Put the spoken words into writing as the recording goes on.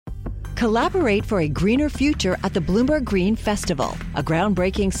Collaborate for a greener future at the Bloomberg Green Festival, a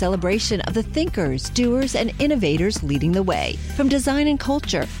groundbreaking celebration of the thinkers, doers, and innovators leading the way. From design and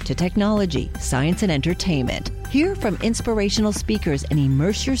culture to technology, science, and entertainment. Hear from inspirational speakers and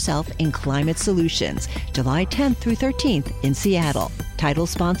immerse yourself in climate solutions. July 10th through 13th in Seattle. Title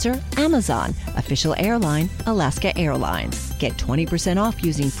sponsor, Amazon. Official airline, Alaska Airlines. Get 20% off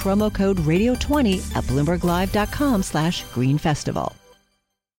using promo code radio20 at BloombergLive.com/Green Festival.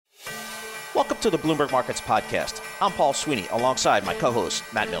 Welcome to the Bloomberg Markets Podcast. I'm Paul Sweeney, alongside my co-host,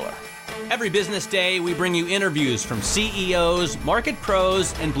 Matt Miller. Every business day, we bring you interviews from CEOs, market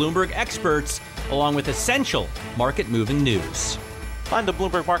pros, and Bloomberg experts, along with essential market-moving news. Find the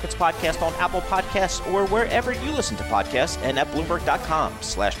Bloomberg Markets Podcast on Apple Podcasts or wherever you listen to podcasts and at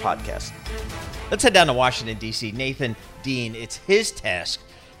Bloomberg.com/podcast. Let's head down to Washington, D.C. Nathan Dean, it's his task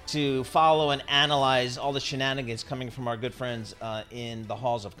to follow and analyze all the shenanigans coming from our good friends in the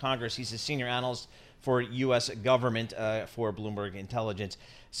halls of Congress. He's a senior analyst for U.S. government for Bloomberg Intelligence.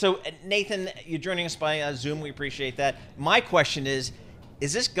 So, Nathan, you're joining us by Zoom. We appreciate that. My question is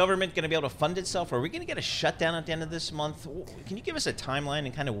this government going to be able to fund itself? Are we going to get a shutdown at the end of this month? Can you give us a timeline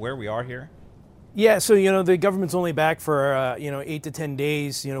and kind of where we are here? Yeah, so, the government's only back for, 8 to 10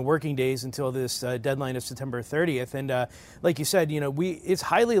 days, working days until this deadline of September 30th. And like you said, it's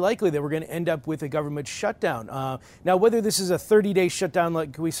highly likely that we're going to end up with a government shutdown. Now, whether this is a 30-day shutdown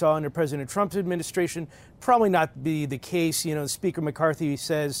like we saw under President Trump's administration, probably not be the case. Speaker McCarthy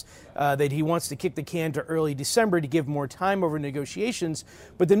says that he wants to kick the can to early December to give more time over negotiations.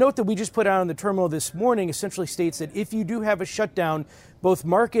 But the note that we just put out on the terminal this morning essentially states that if you do have a shutdown, both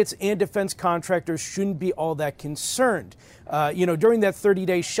markets and defense contractors shouldn't be all that concerned. During that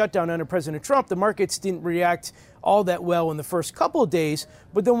 30-day shutdown under President Trump, the markets didn't react all that well in the first couple of days.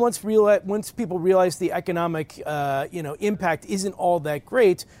 But then once people realized the economic impact isn't all that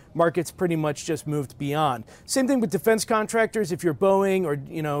great, markets pretty much just moved beyond. Same thing with defense contractors. If you're Boeing or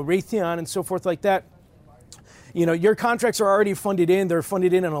Raytheon and so forth like that, your contracts are already funded in. They're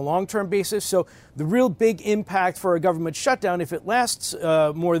funded in on a long-term basis. So the real big impact for a government shutdown, if it lasts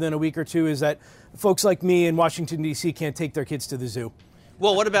more than a week or two, is that folks like me in Washington, D.C. can't take their kids to the zoo.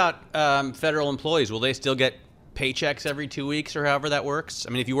 Well, what about federal employees? Will they still get paychecks every 2 weeks or however that works? I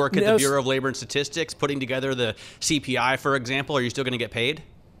mean, if you work at the Bureau of Labor and Statistics, putting together the CPI, for example, are you still going to get paid?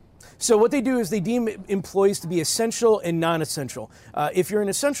 So what they do is they deem employees to be essential and non-essential. If you're an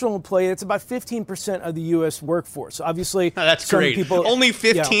essential employee, that's about 15% of the U.S. workforce. Obviously, that's great. Only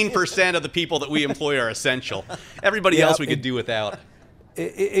 15% of the people that we employ are essential. Everybody else we could do without.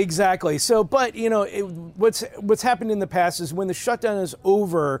 Exactly. So, but what's happened in the past is when the shutdown is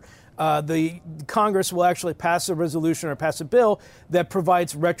over, the Congress will actually pass a resolution or pass a bill that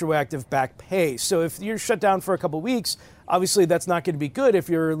provides retroactive back pay. So if you're shut down for a couple of weeks, obviously that's not going to be good if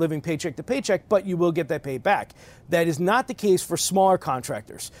you're living paycheck to paycheck, but you will get that pay back. That is not the case for smaller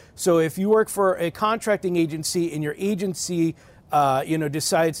contractors. So if you work for a contracting agency and your agency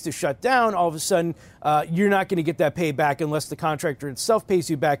decides to shut down, all of a sudden you're not going to get that pay back unless the contractor itself pays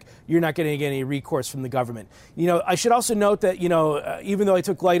you back. You're not going to get any recourse from the government. I should also note that, even though I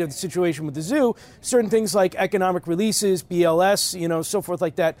took light of the situation with the zoo, certain things like economic releases, BLS, so forth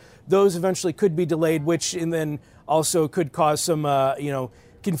like that, those eventually could be delayed, which and then also could cause some,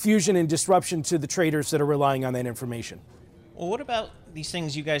 confusion and disruption to the traders that are relying on that information. Well, what about these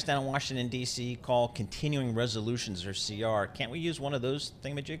things you guys down in Washington, D.C. call continuing resolutions or CR? Can't we use one of those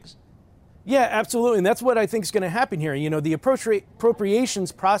thingamajigs? Yeah, absolutely. And that's what I think is going to happen here. The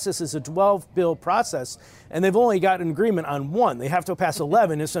appropriations process is a 12-bill process, and they've only got an agreement on one. They have to pass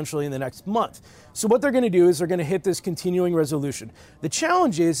 11 essentially in the next month. So what they're going to do is they're going to hit this continuing resolution. The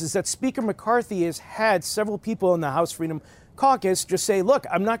challenge is that Speaker McCarthy has had several people in the House Freedom Caucus just say, look,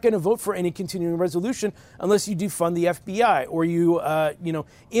 I'm not going to vote for any continuing resolution unless you defund the FBI or you,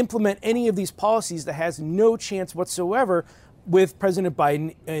 implement any of these policies that has no chance whatsoever with President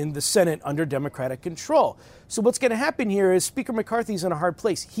Biden in the Senate under Democratic control. So what's going to happen here is Speaker McCarthy's in a hard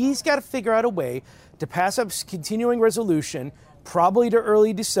place. He's got to figure out a way to pass up continuing resolution, probably to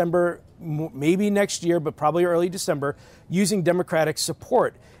early December, maybe next year, but probably early December, using Democratic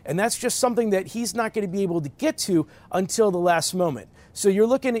support. And that's just something that he's not going to be able to get to until the last moment. So you're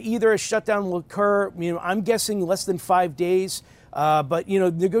looking at either a shutdown will occur, I'm guessing less than 5 days. But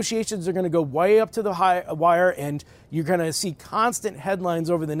negotiations are going to go way up to the wire, and you're going to see constant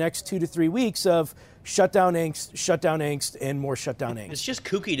headlines over the next 2 to 3 weeks of, shutdown angst, and more shutdown angst. It's just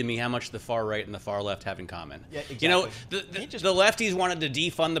kooky to me how much the far right and the far left have in common. Yeah, exactly. You know, the lefties wanted to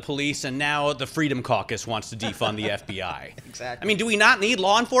defund the police, and now the Freedom Caucus wants to defund the FBI. Exactly. I mean, do we not need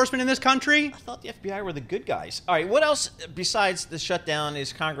law enforcement in this country? I thought the FBI were the good guys. All right, what else besides the shutdown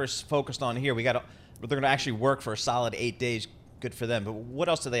is Congress focused on here? They're going to actually work for a solid 8 days. Good for them. But what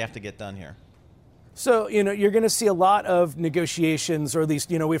else do they have to get done here? So, you're going to see a lot of negotiations, or at least,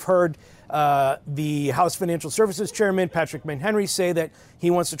 we've heard the House Financial Services Chairman, Patrick McHenry, say that he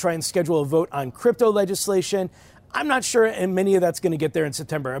wants to try and schedule a vote on crypto legislation. I'm not sure, and many of that's going to get there in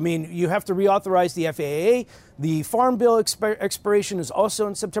September. I mean, you have to reauthorize the FAA. The Farm Bill expiration is also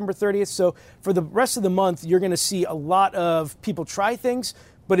on September 30th. So for the rest of the month, you're going to see a lot of people try things,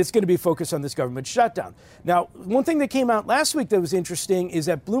 but it's going to be focused on this government shutdown. Now, one thing that came out last week that was interesting is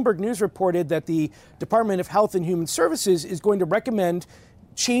that Bloomberg News reported that the Department of Health and Human Services is going to recommend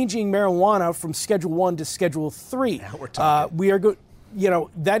changing marijuana from Schedule 1 to Schedule 3. Now we're talking.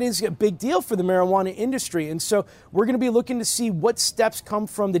 That is a big deal for the marijuana industry. And so we're going to be looking to see what steps come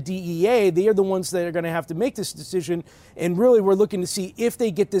from the DEA. They are the ones that are going to have to make this decision. And really, we're looking to see if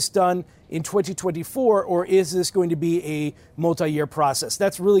they get this done in 2024, or is this going to be a multi-year process?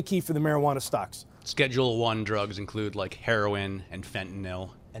 That's really key for the marijuana stocks. Schedule 1 drugs include like heroin and fentanyl.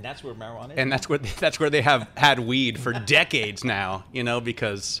 And that's where marijuana is? And that's where they have had weed for decades now,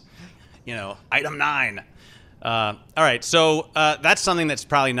 because, item 9. All right, so that's something that's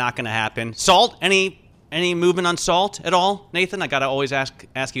probably not going to happen. Salt, any movement on salt at all, Nathan? I got to always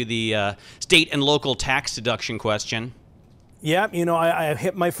ask you the state and local tax deduction question. Yeah, I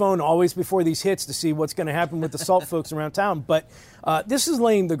hit my phone always before these hits to see what's going to happen with the salt folks around town. But this is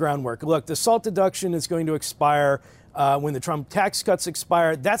laying the groundwork. Look, the salt deduction is going to expire when the Trump tax cuts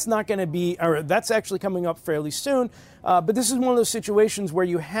expire. That's not going to be, or that's actually coming up fairly soon. But this is one of those situations where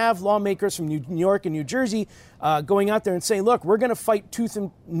you have lawmakers from New York and New Jersey going out there and saying, look, we're going to fight tooth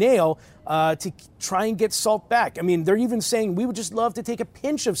and nail to try and get salt back. I mean, they're even saying we would just love to take a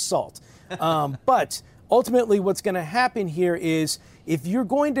pinch of salt. But ultimately, what's going to happen here is if you're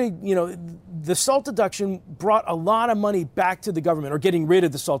going to, the salt deduction brought a lot of money back to the government, or getting rid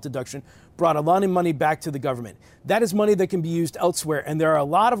of the salt deduction brought a lot of money back to the government. That is money that can be used elsewhere. And there are a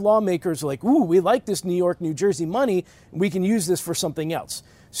lot of lawmakers who are like, ooh, we like this New York, New Jersey money. We can use this for something else.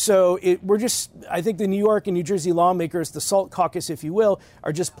 So I think the New York and New Jersey lawmakers, the Salt Caucus, if you will,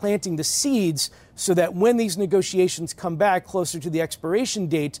 are just planting the seeds so that when these negotiations come back closer to the expiration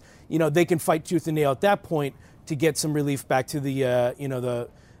date, they can fight tooth and nail at that point to get some relief back to the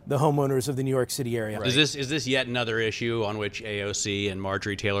homeowners of the New York City area. Right. Is this yet another issue on which AOC and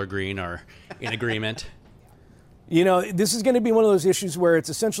Marjorie Taylor Greene are in agreement? This is going to be one of those issues where it's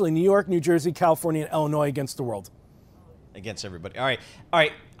essentially New York, New Jersey, California, and Illinois against the world. Against everybody. All right.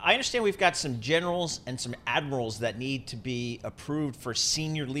 I understand we've got some generals and some admirals that need to be approved for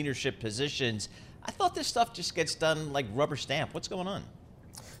senior leadership positions. I thought this stuff just gets done like rubber stamp. What's going on?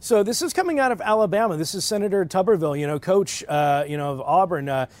 So this is coming out of Alabama. This is Senator Tuberville, coach, of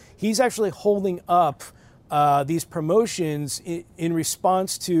Auburn. He's actually holding up these promotions in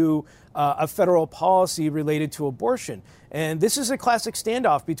response to a federal policy related to abortion. And this is a classic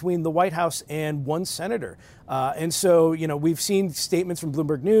standoff between the White House and one senator. And so, we've seen statements from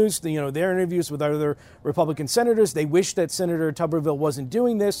Bloomberg News, their interviews with other Republican senators. They wish that Senator Tuberville wasn't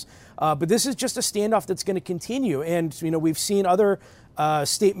doing this. But this is just a standoff that's going to continue. And, we've seen other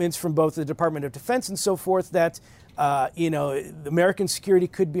statements from both the Department of Defense and so forth that, American security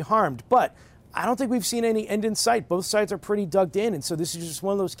could be harmed. But I don't think we've seen any end in sight. Both sides are pretty dug in. And so this is just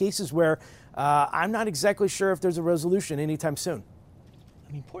one of those cases where I'm not exactly sure if there's a resolution anytime soon.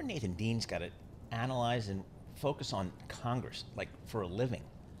 I mean, poor Nathan Dean's got to analyze and focus on Congress, like, for a living.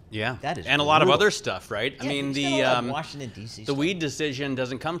 Yeah, that is and brutal. a lot of other stuff, right? Yeah, I mean, the Washington D.C. the weed decision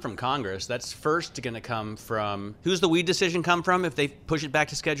doesn't come from Congress. That's first going to come from who's the weed decision come from if they push it back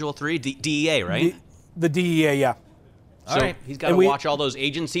to Schedule 3? DEA, right? The DEA, yeah. So all right. He's got to watch all those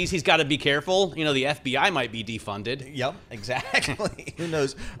agencies. He's got to be careful. The FBI might be defunded. Yep, exactly. Who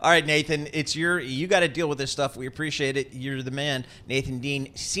knows? All right, Nathan, you got to deal with this stuff. We appreciate it. You're the man. Nathan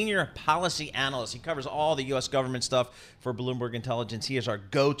Dean, Senior Policy Analyst. He covers all the U.S. government stuff for Bloomberg Intelligence. He is our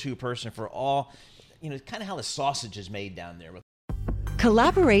go-to person for all, kind of how the sausage is made down there.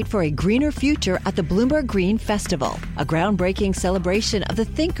 Collaborate for a greener future at the Bloomberg Green Festival, a groundbreaking celebration of the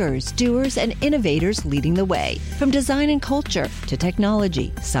thinkers, doers, and innovators leading the way. From design and culture to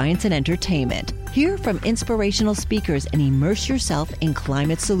technology, science, and entertainment. Hear from inspirational speakers and immerse yourself in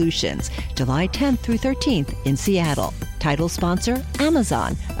climate solutions. July 10th through 13th in Seattle. Title sponsor,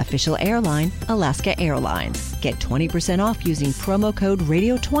 Amazon. Official airline, Alaska Airlines. Get 20% off using promo code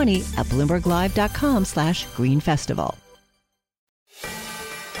radio20 at bloomberglive.com/greenfestival.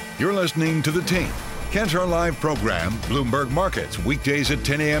 You're listening to The Tape. Catch our live program, Bloomberg Markets, weekdays at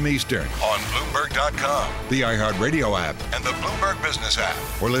 10 a.m. Eastern on Bloomberg.com, the iHeartRadio app, and the Bloomberg Business app,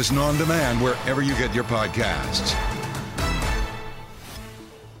 or listen on demand wherever you get your podcasts.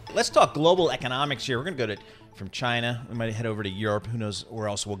 Let's talk global economics here. We're going to go from China. We might head over to Europe. Who knows where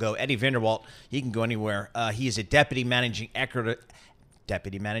else we'll go. Eddie Vanderwalt, he can go anywhere. He is a deputy managing editor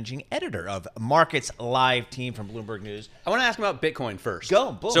of Markets Live team from Bloomberg News. I want to ask him about Bitcoin first.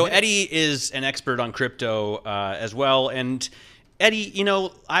 Go. Boom, so Eddie is an expert on crypto as well. And Eddie,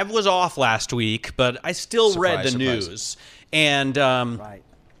 I was off last week, but I still read the news. And right.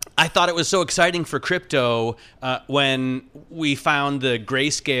 I thought it was so exciting for crypto when we found the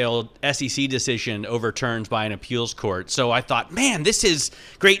Grayscale SEC decision overturned by an appeals court. So I thought, man, this is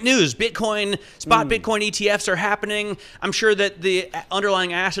great news. Bitcoin, spot Bitcoin ETFs are happening. I'm sure that the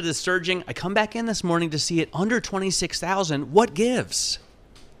underlying asset is surging. I come back in this morning to see it under 26,000. What gives?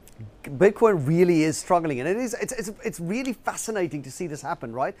 Bitcoin really is struggling, and it's really fascinating to see this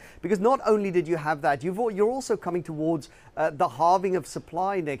happen, right? Because not only did you have that, you're also coming towards the halving of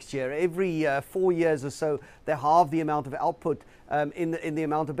supply next year. Every 4 years or so, they halve the amount of output in the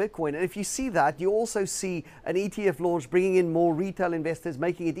amount of Bitcoin. And if you see that, you also see an ETF launch bringing in more retail investors,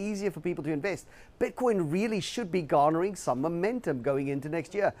 making it easier for people to invest. Bitcoin really should be garnering some momentum going into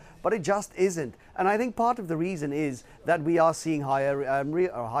next year, but it just isn't. And I think part of the reason is that we are seeing higher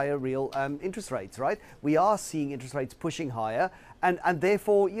real interest rates, right? We are seeing interest rates pushing higher, and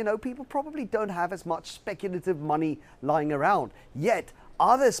therefore, people probably don't have as much speculative money lying around. Yet,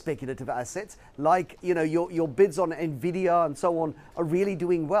 other speculative assets like your bids on Nvidia and so on are really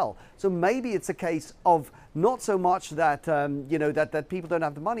doing well. So maybe it's a case of not so much that that people don't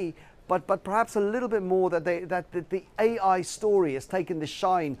have the money, but perhaps a little bit more that the AI story has taken the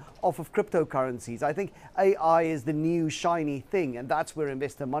shine off of cryptocurrencies. I think AI is the new shiny thing, and that's where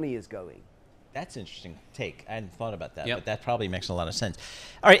investor money is going. That's an interesting take. I hadn't thought about that, Yep. but that probably makes a lot of sense.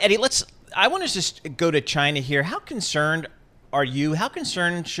 All right, Eddie, I want to just go to China here. How concerned are you? How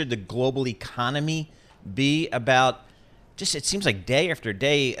concerned should the global economy be about just, it seems like day after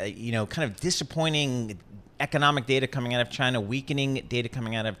day, kind of disappointing economic data coming out of China, weakening data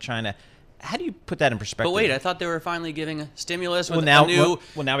coming out of China. How do you put that in perspective? But wait, I thought they were finally giving a stimulus with now, a new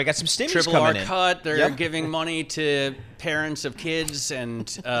now we got some stimulus triple R coming in. cut. They're Yep. giving money to parents of kids and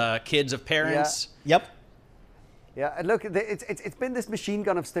kids of parents. Yep. Yeah, and look, it's been this machine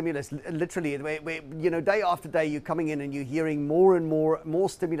gun of stimulus, literally. Day after day, you're coming in and you're hearing more and more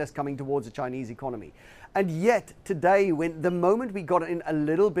stimulus coming towards the Chinese economy. And yet today, the moment we got in a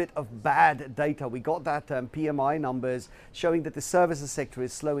little bit of bad data, we got that PMI numbers showing that the services sector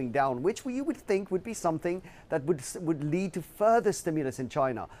is slowing down, which you would think would be something that would lead to further stimulus in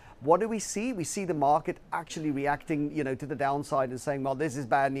China. What do we see? We see the market actually reacting, to the downside and saying, well, this is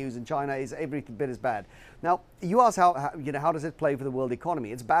bad news and China is every bit as bad. Now, you ask how does it play for the world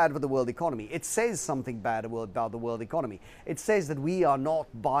economy? It's bad for the world economy. It says something bad about the world economy. It says that we are not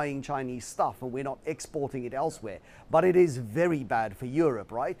buying Chinese stuff and we're not exporting it elsewhere. But it is very bad for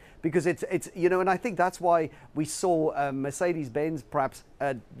Europe, right? Because it's and I think that's why we saw Mercedes-Benz perhaps,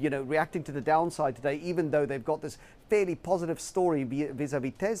 reacting to the downside today, even though they've got this fairly positive story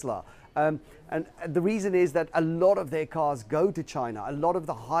vis-a-vis Tesla. And the reason is that a lot of their cars go to China. A lot of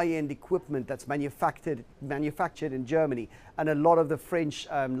the high-end equipment that's manufactured in Germany, and a lot of the French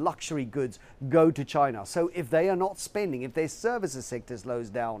luxury goods go to China. So if they are not spending, if their services sector slows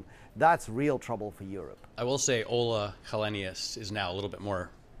down, that's real trouble for Europe. I will say Ola Källenius is now a little bit more.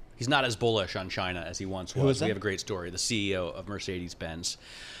 He's not as bullish on China as he once was. Who is that? We have a great story. The CEO of Mercedes-Benz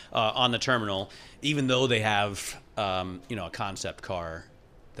on the terminal, even though they have a concept car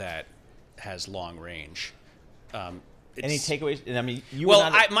that has long range. Any takeaways? I mean,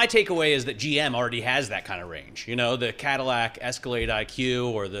 my takeaway is that GM already has that kind of range. The Cadillac Escalade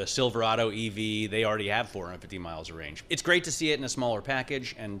IQ or the Silverado EV, they already have 450 miles of range. It's great to see it in a smaller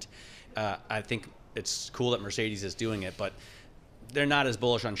package, and I think it's cool that Mercedes is doing it, but they're not as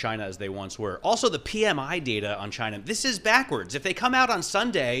bullish on China as they once were. Also, the PMI data on China, this is backwards. If they come out on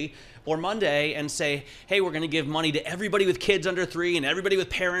Sunday or Monday and say, hey, we're going to give money to everybody with kids under 3 and everybody with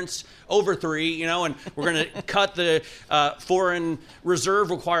parents over 3, and we're going to cut the foreign reserve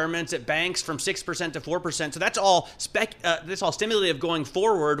requirements at banks from 6% to 4%. So that's all stimulative going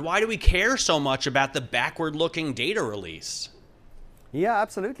forward. Why do we care so much about the backward-looking data release? Yeah,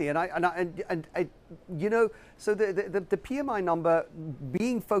 absolutely, so the PMI number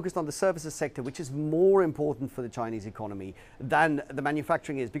being focused on the services sector, which is more important for the Chinese economy than the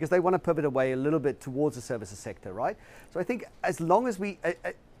manufacturing is, because they want to pivot away a little bit towards the services sector, right? So I think as long as we,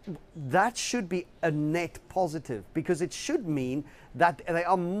 that should be a net positive, because it should mean that they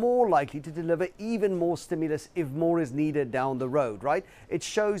are more likely to deliver even more stimulus if more is needed down the road, right? It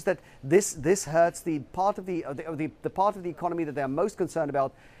shows that this hurts the part of the part of the economy that they are most concerned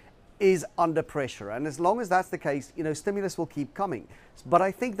about is under pressure, and as long as that's the case, stimulus will keep coming. But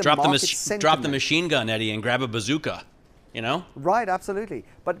I think drop the machine gun, Eddie, and grab a bazooka. Right, absolutely.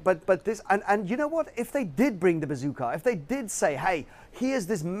 But this, and you know what? If they did bring the bazooka, if they did say, hey, here's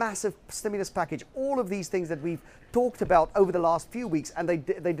this massive stimulus package, all of these things that we've talked about over the last few weeks, and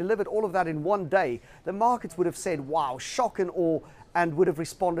they delivered all of that in one day, the markets would have said, wow, shock and awe, and would have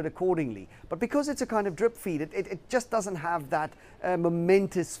responded accordingly. But because it's a kind of drip feed, it just doesn't have that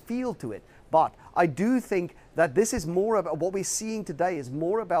momentous feel to it. But I do think that this is more about what we're seeing today is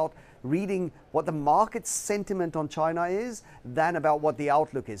more about reading what the market sentiment on China is than about what the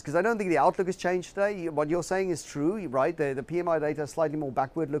outlook is. Because I don't think the outlook has changed today. What you're saying is true, right? The PMI data is slightly more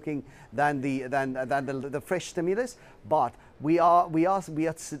backward looking than the fresh stimulus. But we are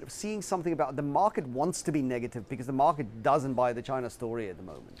seeing something about the market wants to be negative because the market doesn't buy the China story at the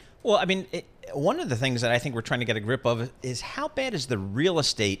moment. Well, I mean, one of the things that I think we're trying to get a grip of is how bad is the real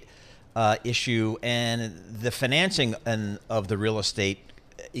estate issue and the financing of the real estate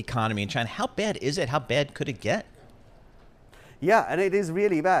economy in China. How bad is it? How bad could it get? Yeah, and it is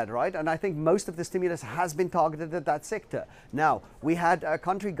really bad, right? And I think most of the stimulus has been targeted at that sector. Now, we had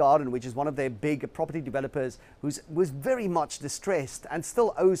Country Garden, which is one of their big property developers, was very much distressed and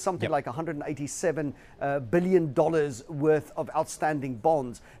still owes something like $187 billion worth of outstanding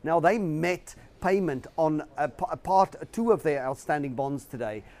bonds. Now, they met payment on part 2 of their outstanding bonds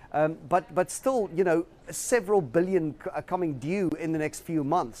today, but still, several billion coming due in the next few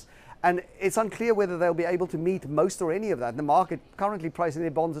months. And it's unclear whether they'll be able to meet most or any of that. The market currently pricing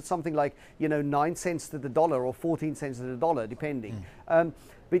their bonds at something like 9 cents to the dollar or 14 cents to the dollar, depending. But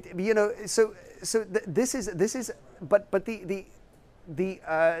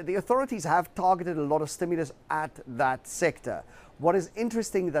the authorities have targeted a lot of stimulus at that sector. What is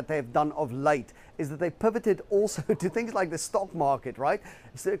interesting that they've done of late is that they pivoted also to things like the stock market, right?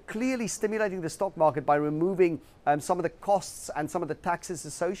 So clearly stimulating the stock market by removing some of the costs and some of the taxes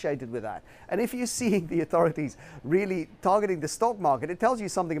associated with that. And if you're seeing the authorities really targeting the stock market, it tells you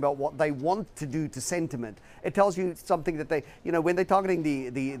something about what they want to do to sentiment. It tells you something that they, when they're targeting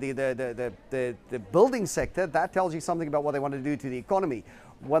the building sector, that tells you something about what they want to do to the economy.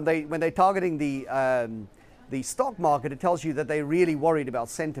 When they're targeting the stock market, it tells you that they're really worried about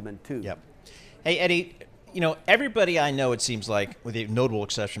sentiment too. Yep. Hey, Eddie, everybody I know, it seems like, with the notable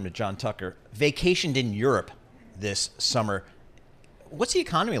exception of John Tucker, vacationed in Europe this summer. What's the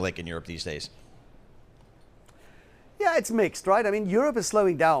economy like in Europe these days? Yeah, it's mixed, right? I mean, Europe is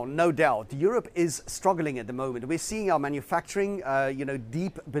slowing down, no doubt. Europe is struggling at the moment. We're seeing our manufacturing,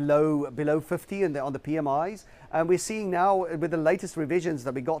 deep below 50 on the PMIs. And we're seeing now, with the latest revisions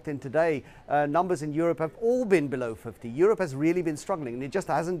that we got in today, numbers in Europe have all been below 50. Europe has really been struggling, and it just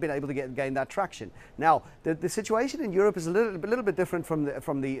hasn't been able to gain that traction. Now, the situation in Europe is a little bit different from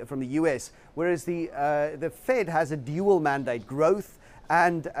the US, whereas the Fed has a dual mandate: growth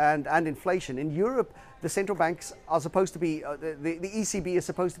and inflation. In Europe, the central banks are supposed to be, the ECB is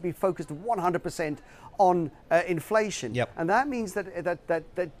supposed to be focused 100% on inflation. Yep. And that means that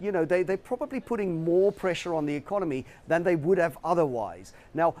they're probably putting more pressure on the economy than they would have otherwise.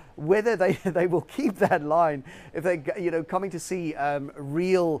 Now, whether they will keep that line, if they're coming to see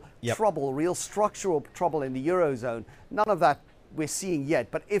real trouble, real structural trouble in the Eurozone, none of that we're seeing yet.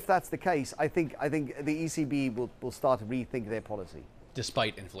 But if that's the case, I think the ECB will start to rethink their policy.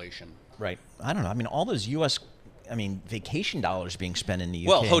 Despite inflation. Right. I don't know. I mean, all those vacation dollars being spent in the UK.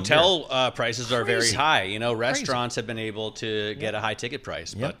 Well, hotel prices are very high. Restaurants have been able to get a high ticket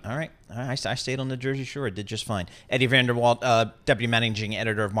price. Yep. But all right. I stayed on the Jersey Shore. Did just fine. Eddie Vanderwalt, Deputy Managing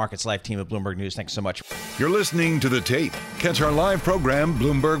Editor of Markets Live team at Bloomberg News. Thanks so much. You're listening to The Tape. Catch our live program,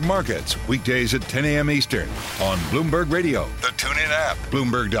 Bloomberg Markets, weekdays at 10 a.m. Eastern on Bloomberg Radio, the TuneIn app,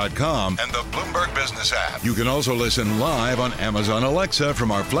 Bloomberg.com, and the Bloomberg Business app. You can also listen live on Amazon Alexa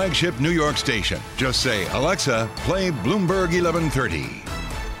from our flagship New York station. Just say, Alexa, play Bloomberg 1130.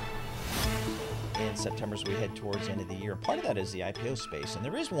 In September, as we head towards the end of the year, part of that is the IPO space, and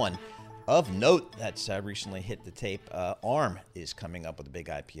there is one of note that's recently hit the tape. ARM is coming up with a big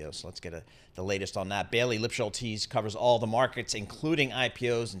IPO, so let's get the latest on that. Bailey Lipschultz covers all the markets, including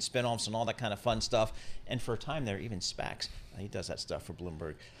IPOs and spinoffs and all that kind of fun stuff. And for a time there, even SPACs. He does that stuff for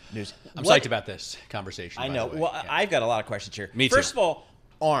Bloomberg News. I'm psyched about this conversation. I know. By the way. Well, yeah. I've got a lot of questions here. Me too. First of all,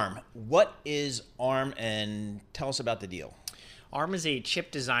 ARM. What is ARM, and tell us about the deal. ARM is a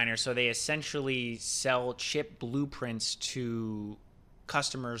chip designer, so they essentially sell chip blueprints to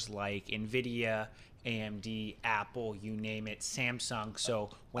customers like NVIDIA, AMD, Apple, you name it, Samsung. So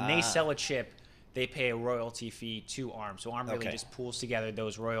when they sell a chip, they pay a royalty fee to ARM. So ARM really just pools together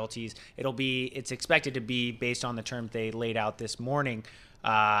those royalties. It's expected to be, based on the terms they laid out this morning,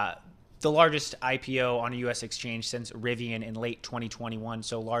 the largest IPO on a U.S. exchange since Rivian in late 2021,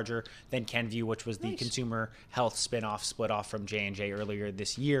 so larger than Kenvue, which was the consumer health split off from J&J earlier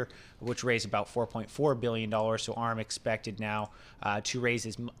this year, which raised about $4.4 billion. So ARM expected now to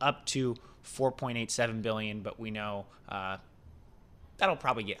raise up to $4.87 billion, but we know that'll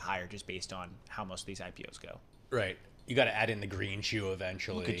probably get higher just based on how most of these IPOs go. Right. You got to add in the green shoe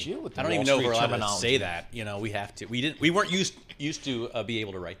eventually. Look at you with the I don't Wall even know if Street we're allowed to terminology. say that. You know, we have to. We weren't used to be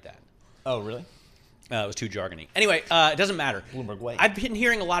able to write that. Oh, really? It was too jargony. Anyway, it doesn't matter. Bloomberg way. I've been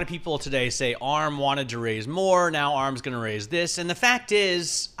hearing a lot of people today say ARM wanted to raise more. Now ARM's going to raise this. And the fact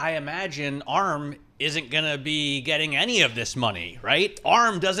is, I imagine ARM isn't going to be getting any of this money, right?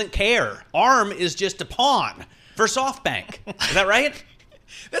 ARM doesn't care. ARM is just a pawn for SoftBank. Is that right?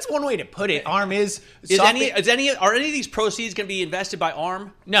 That's one way to put it. ARM is are any of these proceeds going to be invested by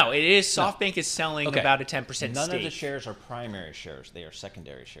ARM? No, it is. SoftBank is selling about a 10% stake. None of the shares are primary shares; they are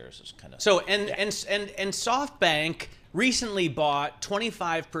secondary shares. It's kind of so. And SoftBank recently bought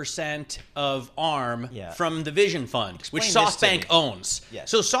 25% of ARM from the Vision Fund, which SoftBank owns.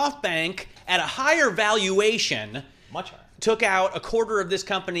 Yes. So SoftBank, at a higher valuation, much higher, took out a quarter of this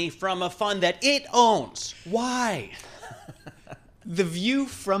company from a fund that it owns. Why? The view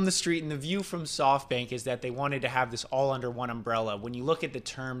from the street and the view from SoftBank is that they wanted to have this all under one umbrella. When you look at the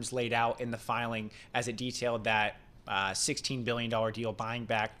terms laid out in the filing as it detailed that $16 billion deal buying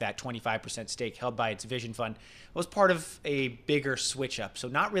back that 25% stake held by its Vision Fund, was part of a bigger switch up. So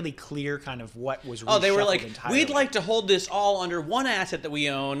not really clear kind of what was reshuffled. Oh, they were like, entirely. we'd like to hold this all under one asset that we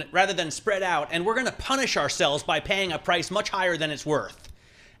own rather than spread out, and we're going to punish ourselves by paying a price much higher than it's worth.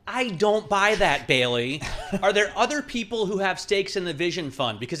 I don't buy that, Bailey. Are there other people who have stakes in the Vision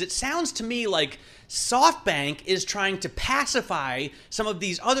Fund? Because it sounds to me like SoftBank is trying to pacify some of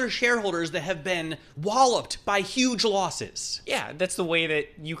these other shareholders that have been walloped by huge losses. Yeah, that's the way that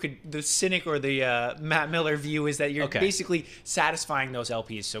you could, the cynic or the Matt Miller view is that you're basically satisfying those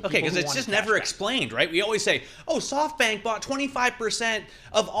LPs. So because it's just never explained, right? We always say, oh, SoftBank bought 25%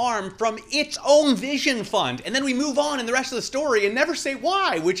 of ARM from its own Vision Fund. And then we move on in the rest of the story and never say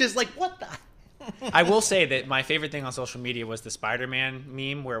why, which is like, what the... I will say that my favorite thing on social media was the Spider-Man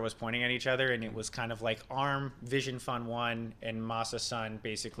meme where it was pointing at each other, and it was kind of like ARM, Vision Fund 1, and Masa Sun,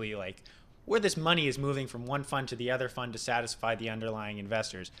 basically like where this money is moving from one fund to the other fund to satisfy the underlying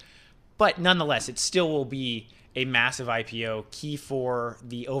investors. But nonetheless, it still will be a massive IPO, key for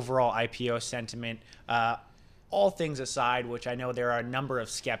the overall IPO sentiment. All things aside, which I know there are a number of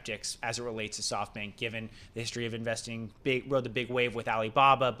skeptics as it relates to SoftBank, given the history of investing, rode the big wave with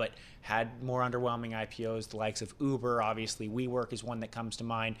Alibaba, but had more underwhelming IPOs, the likes of Uber, obviously WeWork is one that comes to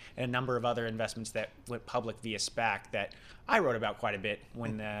mind, and a number of other investments that went public via SPAC that I wrote about quite a bit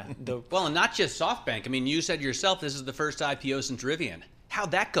when the Well, and not just SoftBank. I mean, you said yourself this is the first IPO since Rivian.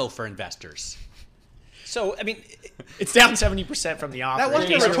 How'd that go for investors? So, I mean, it's down 70% from the offer. That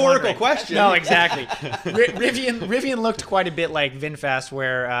wasn't a rhetorical question. No, exactly. Rivian looked quite a bit like VinFast,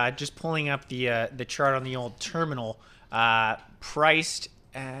 where just pulling up the chart on the old terminal, priced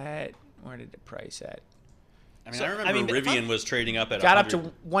at, where did it price at? I remember Rivian was trading up at got up to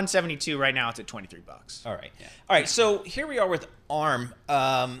 172. Right now, it's at $23. All right. Yeah. All right. So here we are with ARM.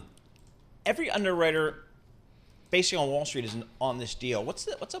 Every underwriter, basically on Wall Street, is on this deal. What's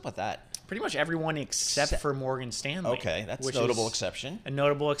up with that? Pretty much everyone except for Morgan Stanley. Okay, that's a notable exception. A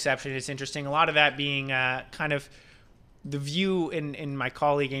notable exception. It's interesting. A lot of that being kind of the view, and my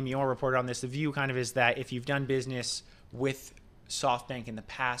colleague Amy Orr reported on this, the view kind of is that if you've done business with SoftBank in the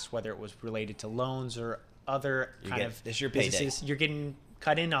past, whether it was related to loans or other it's your payday. businesses, you're getting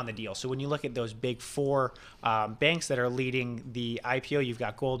cut in on the deal. So when you look at those big four banks that are leading the IPO, you've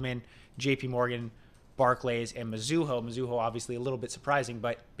got Goldman, JP Morgan, Barclays, and Mizuho. Mizuho, obviously a little bit surprising,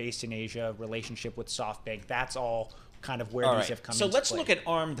 but based in Asia, relationship with SoftBank. That's all kind of where these have come into play. So let's look at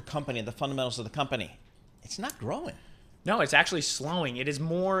ARM, the company, and the fundamentals of the company. It's not growing. No, it's actually slowing. It is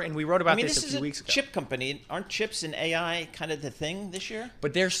more, and we wrote about this a few weeks ago. This is a chip company. Aren't chips and AI kind of the thing this year?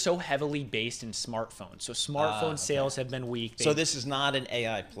 But they're so heavily based in smartphones. So smartphone sales have been weak. So this is not an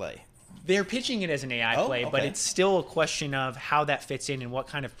AI play. They're pitching it as an AI play, but it's still a question of how that fits in and what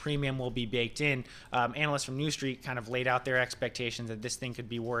kind of premium will be baked in. Analysts from New Street kind of laid out their expectations that this thing could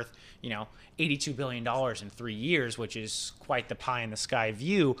be worth, $82 billion in 3 years, which is quite the pie in the sky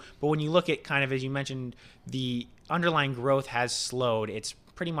view. But when you look at kind of, as you mentioned, the underlying growth has slowed. It's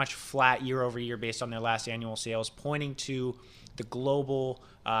pretty much flat year over year based on their last annual sales, pointing to the global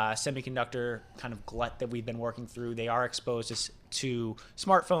semiconductor kind of glut that we've been working through. They are exposed to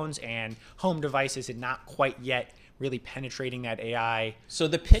smartphones and home devices and not quite yet really penetrating that AI. So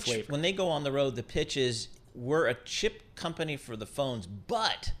the pitch, flavor. When they go on the road, the pitch is we're a chip company for the phones,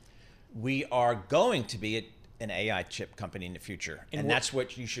 but we are going to be an AI chip company in the future. And that's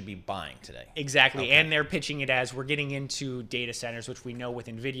what you should be buying today. Exactly. Okay. And they're pitching it as we're getting into data centers, which we know with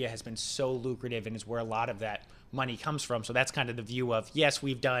NVIDIA has been so lucrative and is where a lot of that money comes from. So that's kind of the view of, yes,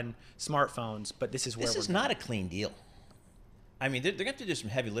 we've done smartphones, but this is where this is not a clean deal. I mean, they're going to have to do some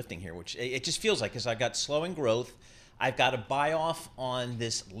heavy lifting here, which it just feels like, because I've got slowing growth. I've got to buy off on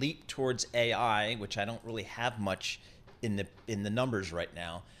this leap towards AI, which I don't really have much in the numbers right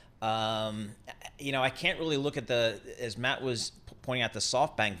now. I can't really look at as Matt was pointing out, the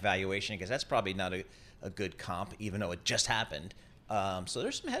SoftBank valuation, because that's probably not a good comp, even though it just happened. So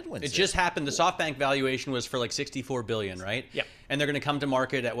there's some headwinds. It just happened. The SoftBank valuation was for like $64 billion, right? Yep. And they're going to come to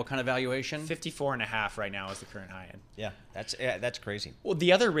market at what kind of valuation? 54.5 right now is the current high end. Yeah, that's crazy. Well,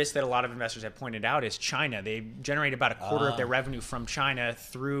 the other risk that a lot of investors have pointed out is China. They generate about a quarter of their revenue from China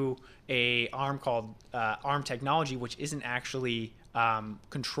through a arm called ARM Technology, which isn't actually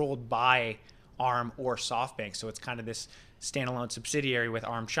controlled by ARM or SoftBank. So it's kind of this standalone subsidiary with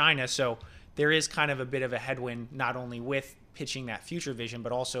ARM China. So there is kind of a bit of a headwind, not only with pitching that future vision,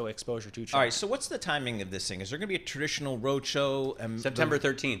 but also exposure to China. All right, so what's the timing of this thing? Is there going to be a traditional roadshow? September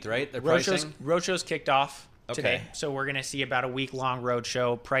 13th, right? Roadshow's kicked off today. Okay. So we're going to see about a week-long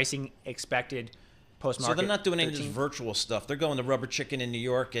roadshow. Pricing expected post-market. So they're not doing any of this virtual stuff. They're going to Rubber Chicken in New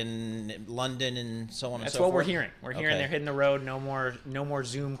York and London and so on and so forth. That's what we're hearing. We're hearing they're hitting the road. No more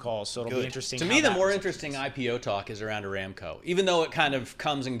Zoom calls. So it'll be interesting. To me, the more interesting IPO talk is around Aramco. Even though it kind of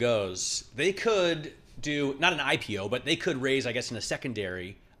comes and goes, they could do, not an IPO, but they could raise, I guess, in a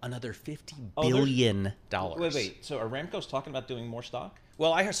secondary, another $50 billion. Wait. So Aramco's talking about doing more stock?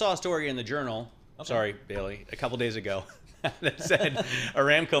 Well, I saw a story in the Journal, sorry, Bailey, a couple days ago, that said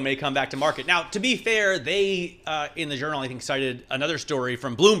Aramco may come back to market. Now, to be fair, they, in the Journal, I think, cited another story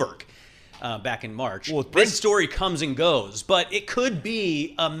from Bloomberg back in March. Well, this story comes and goes, but it could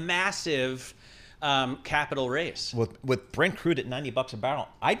be a massive capital raise. With Brent crude at $90 a barrel,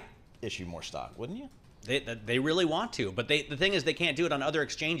 I'd issue more stock, wouldn't you? They really want to, but the thing is they can't do it on other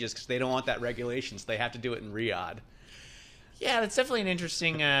exchanges because they don't want that regulation, so they have to do it in Riyadh. Yeah, that's definitely an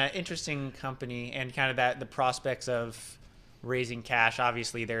interesting company, and kind of the prospects of raising cash.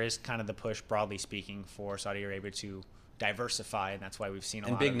 Obviously, there is kind of the push, broadly speaking, for Saudi Arabia to diversify, and that's why we've seen a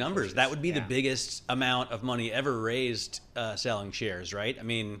lot of big numbers. pushes. That would be the biggest amount of money ever raised selling shares, right? I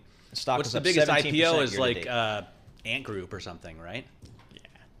mean, what's the biggest IPO is like Ant Group or something, right?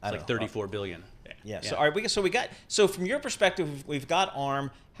 It's like $34 billion. Yeah. So, all right, so from your perspective, we've got ARM.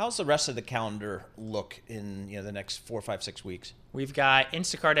 How's the rest of the calendar look in the next 4, 5, 6 weeks? We've got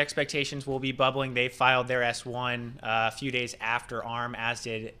Instacart expectations will be bubbling. They filed their S1 a few days after ARM, as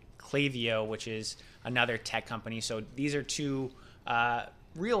did Klaviyo, which is another tech company. So these are two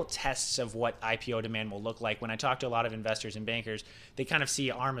real tests of what IPO demand will look like. When I talk to a lot of investors and bankers, they kind of see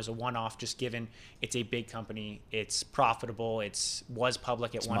ARM as a one-off, just given it's a big company, it's profitable, was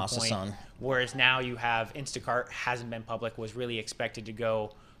public at one point. Whereas now you have Instacart, hasn't been public, was really expected to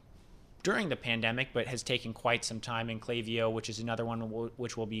go during the pandemic, but has taken quite some time. In Klaviyo, which is another one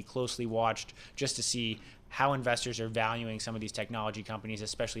which will be closely watched, just to see how investors are valuing some of these technology companies,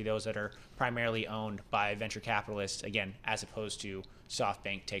 especially those that are primarily owned by venture capitalists, again, as opposed to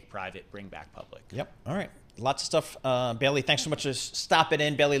SoftBank, take private, bring back public. Yep. All right. Lots of stuff. Bailey, thanks so much for stopping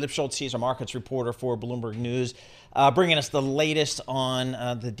in. Bailey Lipschultz, he's our markets reporter for Bloomberg News, bringing us the latest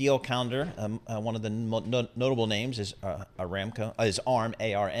on the deal calendar. One of the notable names is Aramco, is ARM,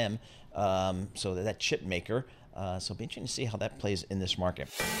 A-R-M. So that chip maker. So it'll be interesting to see how that plays in this market.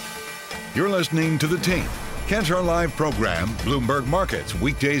 You're listening to The Team. Catch our live program, Bloomberg Markets,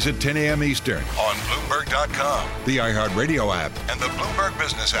 weekdays at 10 a.m. Eastern on Bloomberg.com, the iHeartRadio app, and the Bloomberg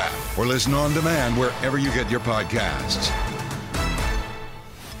Business app, or listen on demand wherever you get your podcasts.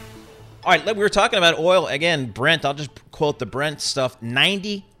 All right, we were talking about oil. Again, Brent, I'll just quote the Brent stuff,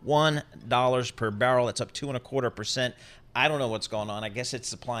 $91 per barrel. That's up 2.25%. I don't know what's going on. I guess it's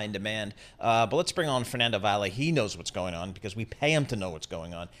supply and demand. But let's bring on Fernando Valle. He knows what's going on because we pay him to know what's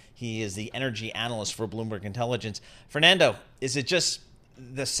going on. He is the energy analyst for Bloomberg Intelligence. Fernando, is it just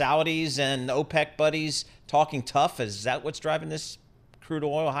the Saudis and OPEC buddies talking tough? Is that what's driving this crude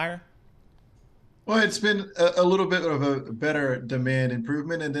oil higher? Well, it's been a little bit of a better demand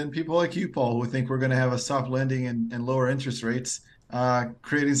improvement. And then people like you, Paul, who think we're going to have a soft landing and lower interest rates,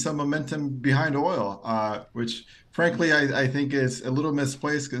 creating some momentum behind oil, which frankly, I think is a little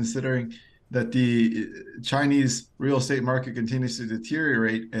misplaced considering that the Chinese real estate market continues to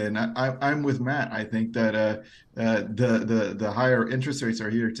deteriorate. And I'm with Matt. I think that the higher interest rates are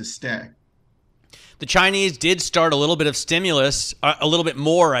here to stay. The Chinese did start a little bit of stimulus, a little bit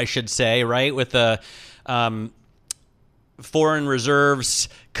more, I should say, right, with the foreign reserves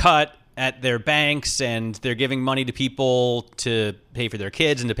cut at their banks, and they're giving money to people to pay for their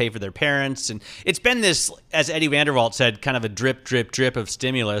kids and to pay for their parents. And it's been this, as Eddie Vanderwalt said, kind of a drip, drip, drip of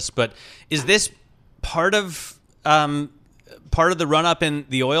stimulus. But is this part of the run-up in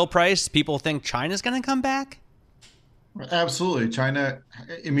the oil price? People think China's going to come back? Absolutely. China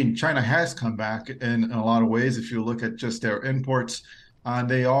has come back in a lot of ways. If you look at just their imports,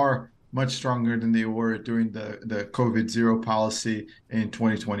 they are much stronger than they were during the COVID zero policy in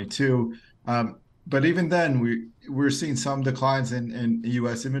 2022. But even then, we're seeing some declines in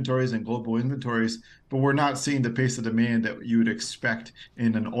U.S. inventories and global inventories, but we're not seeing the pace of demand that you would expect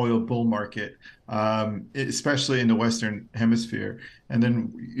in an oil bull market, especially in the Western Hemisphere. And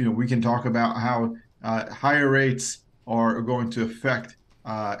then, we can talk about how higher rates are going to affect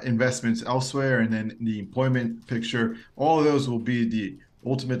investments elsewhere, and then the employment picture. All of those will be the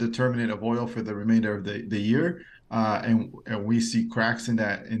ultimate determinant of oil for the remainder of the year, and we see cracks in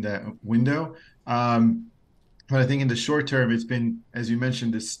that window. But I think in the short term, it's been, as you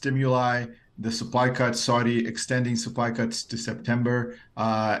mentioned, the stimuli, the supply cuts, Saudi extending supply cuts to September,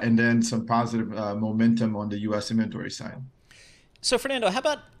 and then some positive momentum on the U.S. inventory side. So, Fernando, how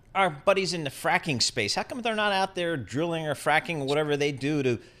about our buddies in the fracking space? How come they're not out there drilling or fracking, whatever they do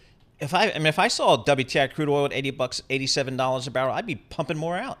to? If I saw WTI crude oil at $80, $87 a barrel, I'd be pumping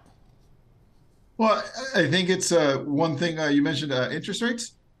more out. Well, I think it's one thing you mentioned, interest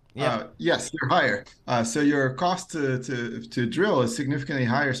rates. Yeah. Yes, they're higher. So your cost to drill is significantly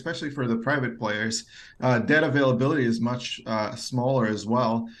higher, especially for the private players. Debt availability is much smaller as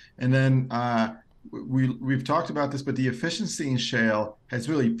well. And then we've talked about this, but the efficiency in shale has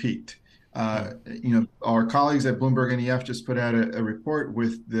really peaked. Our colleagues at Bloomberg NEF just put out a report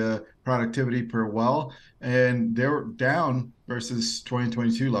with the productivity per well, and they're down versus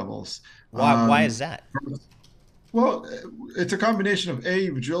 2022 levels. Why is that? Well, it's a combination of A,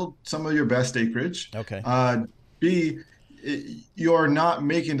 you've drilled some of your best acreage. Okay. B, you're not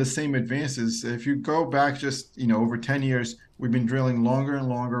making the same advances. If you go back just, over 10 years, we've been drilling longer and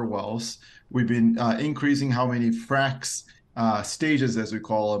longer wells. We've been increasing how many fracs, stages as we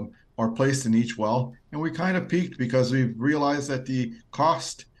call them, are placed in each well. And we kind of peaked because we've realized that the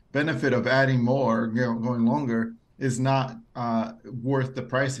cost benefit of adding more, going longer, is not worth the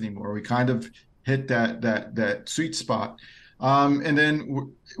price anymore. We kind of hit that sweet spot. And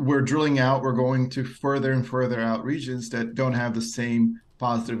then we're drilling out, we're going to further and further out regions that don't have the same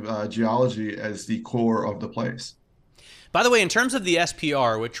positive geology as the core of the place. By the way, in terms of the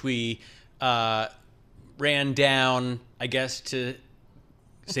SPR, which we ran down, I guess, to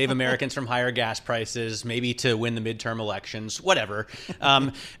save Americans from higher gas prices, maybe to win the midterm elections, whatever.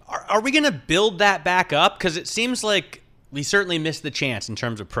 Are we going to build that back up? Because it seems like we certainly missed the chance in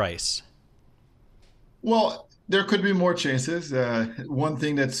terms of price. Well, there could be more chances. One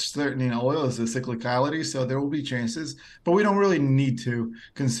thing that's certain in oil is the cyclicality, so there will be chances, but we don't really need to,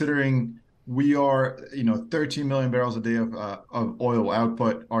 considering we are, 13 million barrels a day of oil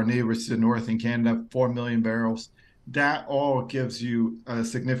output. Our neighbors to the north in Canada, 4 million barrels. That all gives you a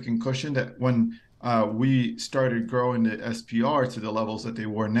significant cushion that when we started growing the SPR to the levels that they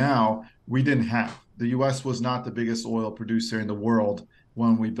were now, we didn't have. The U.S. was not the biggest oil producer in the world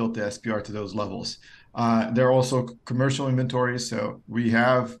when we built the SPR to those levels. There are also commercial inventories, so we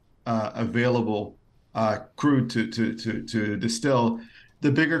have available crude to distill.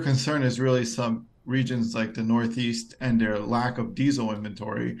 The bigger concern is really some regions like the Northeast and their lack of diesel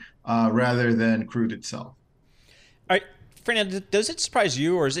inventory rather than crude itself. All right, Fernando, does it surprise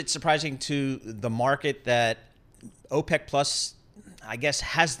you, or is it surprising to the market that OPEC Plus, I guess,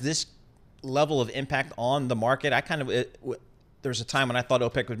 has this level of impact on the market? There was a time when I thought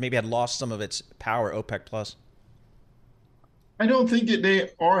OPEC would maybe had lost some of its power, OPEC Plus. I don't think they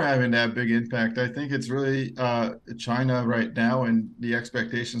are having that big impact. I think it's really China right now and the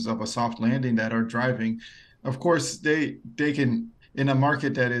expectations of a soft landing that are driving. Of course, they can, in a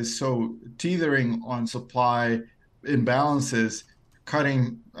market that is so teetering on supply imbalances,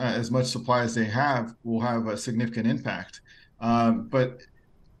 cutting as much supply as they have will have a significant impact. But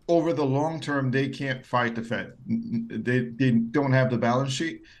over the long term, they can't fight the Fed. They don't have the balance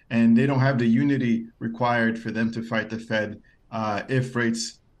sheet, and they don't have the unity required for them to fight the Fed if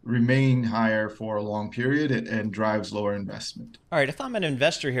rates remain higher for a long period and drives lower investment. All right, if I'm an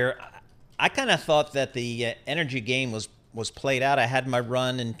investor here, I kind of thought that the energy game was played out. I had my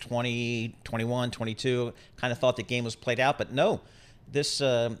run in 2021, 22, kind of thought the game was played out, but no. These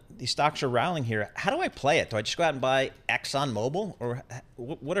stocks are rallying here. How do I play it? Do I just go out and buy ExxonMobil, or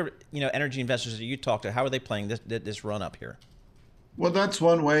what are energy investors that you talk to? How are they playing this run up here? Well, that's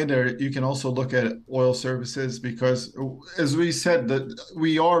one way. There, you can also look at oil services because, as we said, that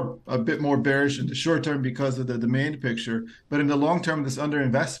we are a bit more bearish in the short term because of the demand picture. But in the long term, this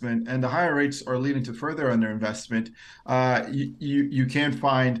underinvestment and the higher rates are leading to further underinvestment. You can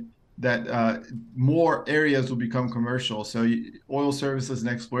find that more areas will become commercial. So oil services and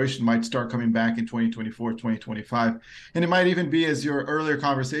exploration might start coming back in 2024, 2025. And it might even be, as your earlier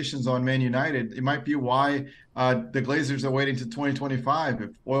conversations on Man United, it might be why the Glazers are waiting to 2025. If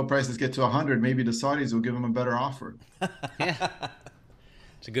oil prices get to 100, maybe the Saudis will give them a better offer. Yeah,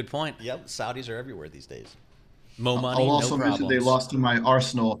 it's a good point. Yep, Saudis are everywhere these days. Mo money, I'll also no mention they problems. lost to my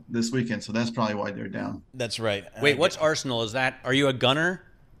Arsenal this weekend, so that's probably why they're down. That's right. Wait, what's Arsenal? Are you a gunner?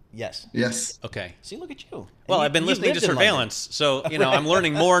 Yes. Yes. Okay. See, look at you. Well, I've been listening to Surveillance, so I'm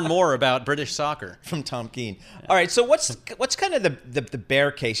learning more and more about British soccer from Tom Keene. All right, so what's kind of the bear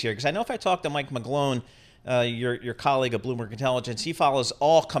case here? Because I know if I talk to Mike McGlone, your colleague of Bloomberg Intelligence, he follows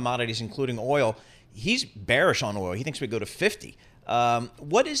all commodities, including oil. He's bearish on oil. He thinks we go to 50.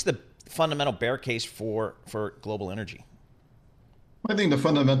 What is the fundamental bear case for global energy? I think the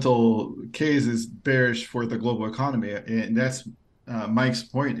fundamental case is bearish for the global economy, and that's Mike's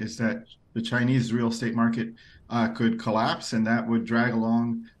point is that the Chinese real estate market could collapse, and that would drag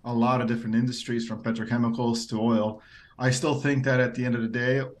along a lot of different industries from petrochemicals to oil. I still think that at the end of the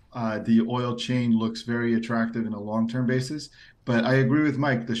day, the oil chain looks very attractive in a long-term basis. But I agree with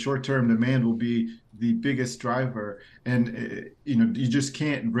Mike, the short-term demand will be the biggest driver. And, you just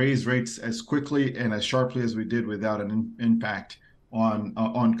can't raise rates as quickly and as sharply as we did without an impact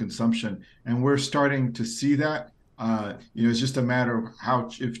on consumption. And we're starting to see that. It's just a matter of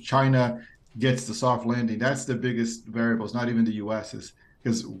if China gets the soft landing, that's the biggest variable. It's not even the U.S.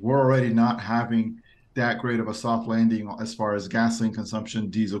 because we're already not having that great of a soft landing as far as gasoline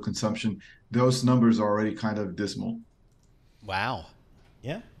consumption, diesel consumption. Those numbers are already kind of dismal. Wow.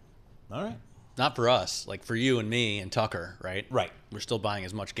 Yeah. All right. Not for us, like for you and me and Tucker, right? Right. We're still buying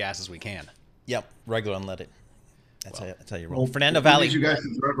as much gas as we can. Yep. Regular unleaded. That's how you roll. Well, Fernando Valley. You guys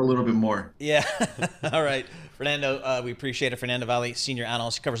can drive a little bit more. Yeah. All right. Fernando, we appreciate it. Fernando Valley, senior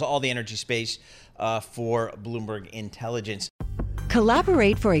analyst, covers all the energy space for Bloomberg Intelligence.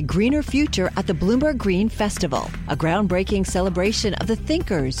 Collaborate for a greener future at the Bloomberg Green Festival, a groundbreaking celebration of the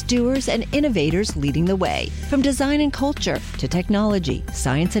thinkers, doers, and innovators leading the way. From design and culture to technology,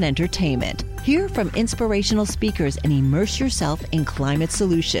 science, and entertainment. Hear from inspirational speakers and immerse yourself in climate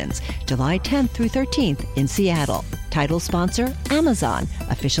solutions. July 10th through 13th in Seattle. Title sponsor, Amazon.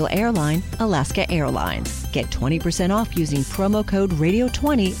 Official airline, Alaska Airlines. Get 20% off using promo code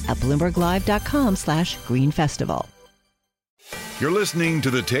radio20 at bloomberglive.com/greenfestival. You're listening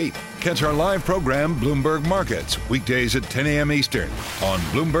to The Tape. Catch our live program, Bloomberg Markets, weekdays at 10 a.m. Eastern on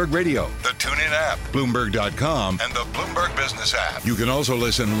Bloomberg Radio, the TuneIn app, Bloomberg.com, and the Bloomberg Business app. You can also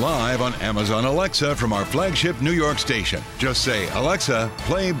listen live on Amazon Alexa from our flagship New York station. Just say, Alexa,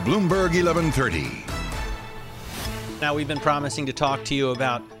 play Bloomberg 1130. Now, we've been promising to talk to you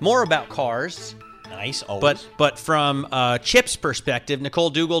more about cars. Nice, always. But from Chip's perspective, Nicole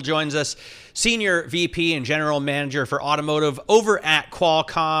Dougal joins us, Senior VP and General Manager for Automotive over at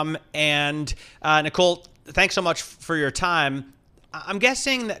Qualcomm. And Nicole, thanks so much for your time. I'm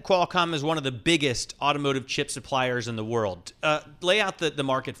guessing that Qualcomm is one of the biggest automotive chip suppliers in the world. Lay out the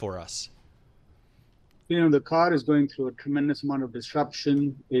market for us. The car is going through a tremendous amount of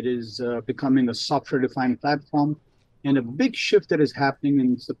disruption. It is becoming a software-defined platform. And a big shift that is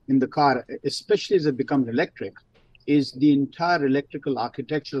happening in the car, especially as it becomes electric, is the entire electrical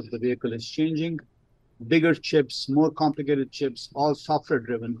architecture of the vehicle is changing. bigger chips, more complicated chips, all software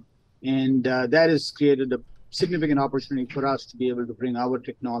driven. And that has created a significant opportunity for us to be able to bring our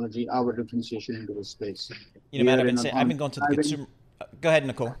technology, our differentiation into the space. Matt, I've been going to the consumer. Go ahead,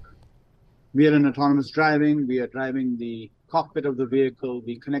 Nicole. We are in autonomous driving. We are driving the cockpit of the vehicle.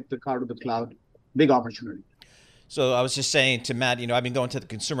 We connect the car to the cloud. Big opportunity. So I was just saying to Matt, I've been going to the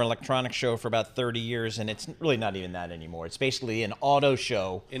Consumer Electronics Show for about 30 years, and it's really not even that anymore. It's basically an auto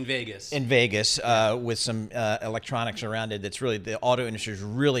show in Vegas. With some electronics around it. That's really, the auto industry is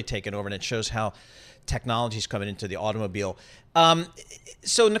really taken over, and it shows how technology is coming into the automobile.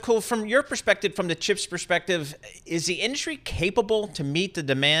 So Nicole, from your perspective, from the chips perspective, is the industry capable to meet the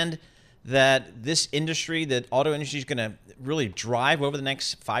demand that this industry, that auto industry, is going to really drive over the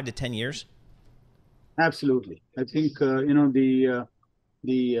next 5 to 10 years? Absolutely. I think the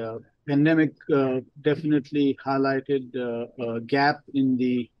pandemic definitely highlighted a gap in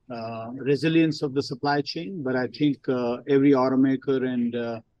the resilience of the supply chain, but I think every automaker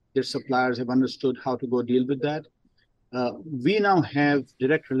and their suppliers have understood how to go deal with that. We now have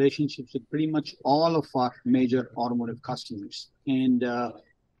direct relationships with pretty much all of our major automotive customers, and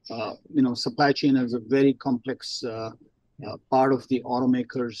supply chain is a very complex part of the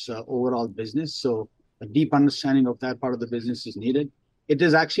automaker's overall business. So a deep understanding of that part of the business is needed. It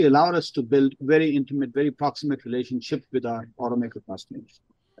has actually allowed us to build very intimate, very proximate relationships with our automaker customers.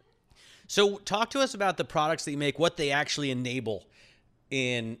 So talk to us about the products that you make, what they actually enable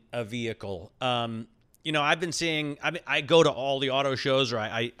in a vehicle. I've been seeing, I go to all the auto shows, or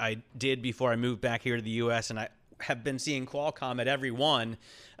I did before I moved back here to the U.S., and I have been seeing Qualcomm at every one.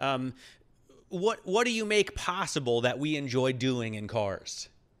 What do you make possible that we enjoy doing in cars?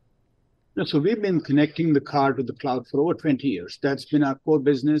 So we've been connecting the car to the cloud for over 20 years. That's been our core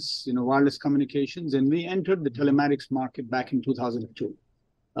business, wireless communications, and we entered the telematics market back in 2002.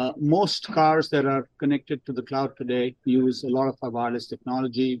 Most cars that are connected to the cloud today use a lot of our wireless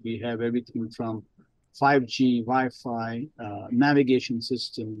technology. We have everything from 5G, Wi-Fi, navigation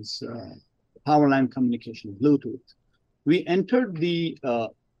systems, power line communication, Bluetooth. We entered the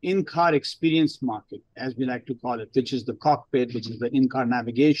in-car experience market, as we like to call it, which is the cockpit, which is the in-car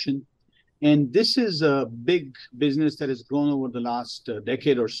navigation. And this is a big business that has grown over the last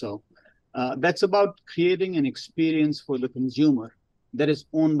decade or so. That's about creating an experience for the consumer that is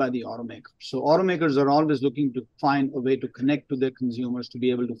owned by the automaker. So automakers are always looking to find a way to connect to their consumers, to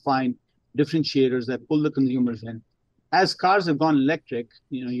be able to find differentiators that pull the consumers in. As cars have gone electric,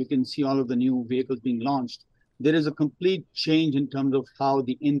 you can see all of the new vehicles being launched. There is a complete change in terms of how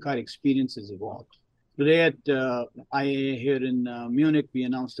the in-car experience has evolved. Today at IAA here in Munich, we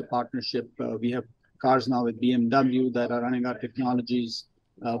announced a partnership. We have cars now with BMW that are running our technologies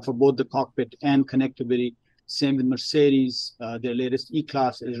for both the cockpit and connectivity. Same with Mercedes. Their latest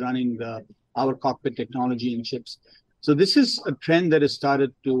E-Class is running our cockpit technology and chips. So this is a trend that has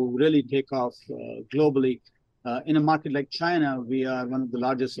started to really take off globally. In a market like China, we are one of the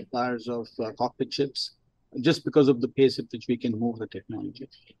largest suppliers of cockpit chips, just because of the pace at which we can move the technology.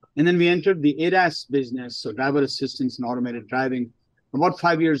 And then we entered the ADAS business, so driver assistance and automated driving. About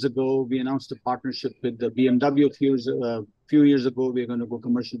 5 years ago, we announced a partnership with the BMW. A few years ago, we're going to go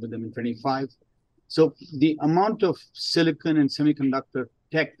commercial with them in 25. So the amount of silicon and semiconductor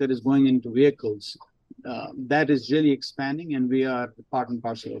tech that is going into vehicles, that is really expanding, and we are part and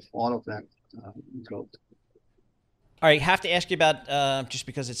parcel of all of that growth. All right, have to ask you about, just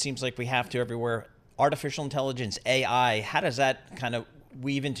because it seems like we have to everywhere, artificial intelligence, AI. How does that kind of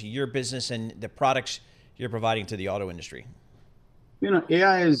weave into your business and the products you're providing to the auto industry?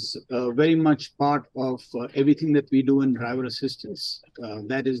 AI is very much part of everything that we do in driver assistance.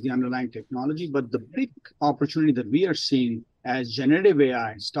 That is the underlying technology. But the big opportunity that we are seeing as generative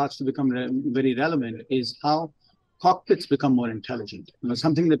AI starts to become very relevant is how cockpits become more intelligent.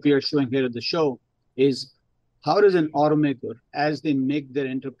 Something that we are showing here at the show is how does an automaker, as they make their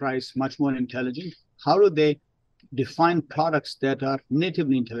enterprise much more intelligent, how do they define products that are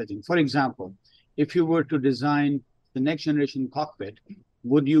natively intelligent? For example, if you were to design the next generation cockpit,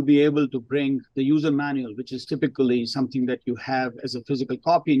 would you be able to bring the user manual, which is typically something that you have as a physical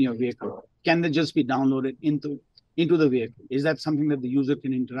copy in your vehicle? Can they just be downloaded into the vehicle? Is that something that the user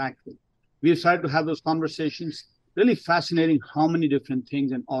can interact with? We've started to have those conversations. Really fascinating how many different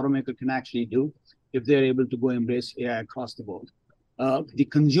things an automaker can actually do if they're able to go embrace AI across the board. The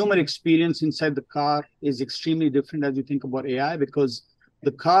consumer experience inside the car is extremely different as you think about AI, because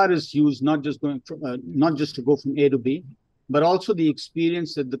the car is used not just to go from A to B, but also the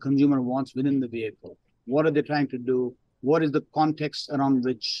experience that the consumer wants within the vehicle. What are they trying to do? What is the context around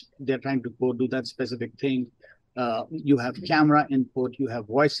which they're trying to go do that specific thing? You have camera input, you have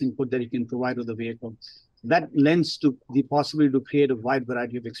voice input that you can provide to the vehicle. That lends to the possibility to create a wide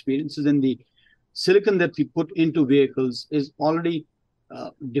variety of experiences. And the silicon that we put into vehicles is already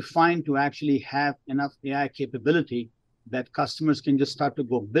defined to actually have enough AI capability that customers can just start to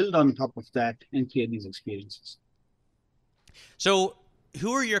go build on top of that and create these experiences. So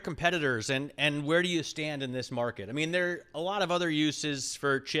who are your competitors and where do you stand in this market? I mean, there are a lot of other uses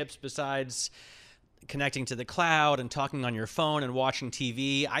for chips besides connecting to the cloud and talking on your phone and watching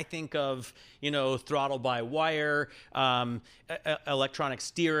TV. I think of, throttle by wire, electronic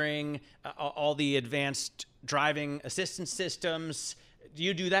steering, all the advanced driving assistance systems. Do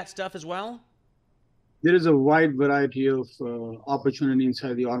you do that stuff as well? There is a wide variety of opportunity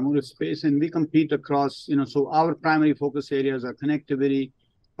inside the automotive space, and we compete across, so our primary focus areas are connectivity,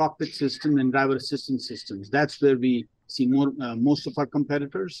 cockpit systems, and driver assistance systems. That's where we see most of our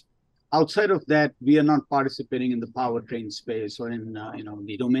competitors. Outside of that, we are not participating in the powertrain space or in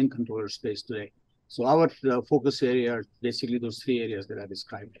the domain controller space today. So our focus area are basically those three areas that I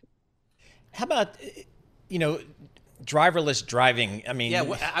described. How about, driverless driving? I mean,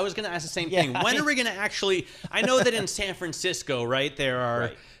 yeah, I was going to ask the same thing. When are we going to actually? I know that in San Francisco, right, there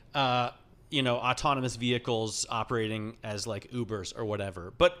are, autonomous vehicles operating as like Ubers or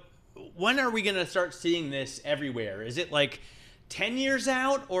whatever. But when are we going to start seeing this everywhere? Is it like 10 years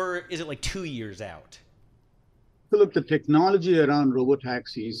out, or is it like 2 years out? So look, the technology around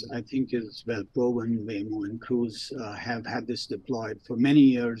robotaxis, I think, is well proven. Waymo and Cruise have had this deployed for many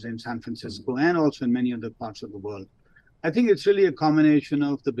years in San Francisco and also in many other parts of the world. I think it's really a combination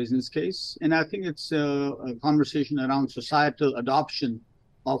of the business case, and I think it's a conversation around societal adoption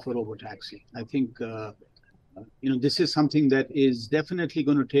of a robotaxi. I think this is something that is definitely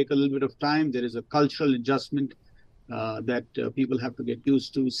going to take a little bit of time. There is a cultural adjustment that people have to get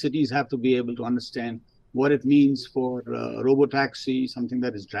used to. Cities have to be able to understand what it means for robotaxi, something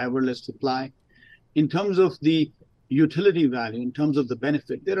that is driverless, to fly. In terms of the utility value, in terms of the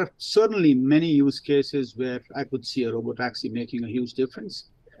benefit, there are certainly many use cases where I could see a robotaxi making a huge difference.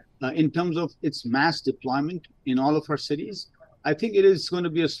 In terms of its mass deployment in all of our cities, I think it is going to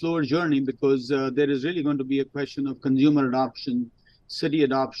be a slower journey because there is really going to be a question of consumer adoption, city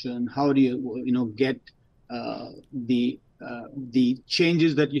adoption. How do you, get the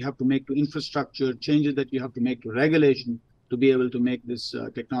changes that you have to make to infrastructure, changes that you have to make to regulation to be able to make this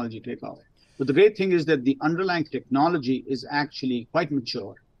technology take off. But the great thing is that the underlying technology is actually quite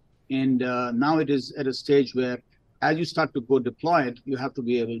mature. And now it is at a stage where as you start to go deploy it, you have to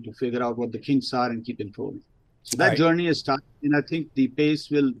be able to figure out what the kinks are and keep improving. So that journey is starting, and I think the pace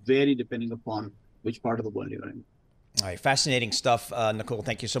will vary depending upon which part of the world you're in. All right, fascinating stuff, Nicole.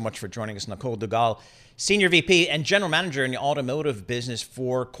 Thank you so much for joining us. Nicole Dugal, Senior VP and General Manager in the automotive business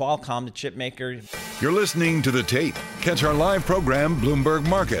for Qualcomm, the chip maker. You're listening to The Tape. Catch our live program, Bloomberg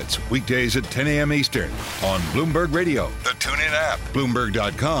Markets, weekdays at 10 a.m. Eastern on Bloomberg Radio, the TuneIn app,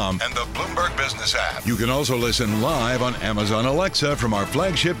 Bloomberg.com, and the Bloomberg Business app. You can also listen live on Amazon Alexa from our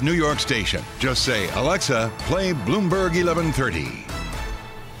flagship New York station. Just say, Alexa, play Bloomberg 1130.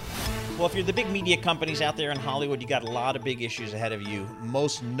 Well, if you're the big media companies out there in Hollywood, you got a lot of big issues ahead of you,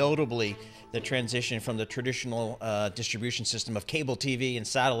 most notably the transition from the traditional distribution system of cable TV and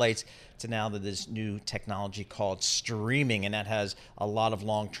satellites to now this new technology called streaming, and that has a lot of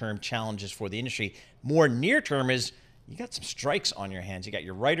long-term challenges for the industry. More near-term is you got some strikes on your hands. You got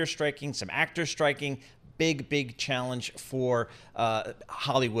your writers striking, some actors striking. Big challenge for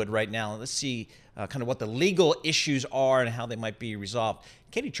Hollywood right now. Let's see kind of what the legal issues are and how they might be resolved.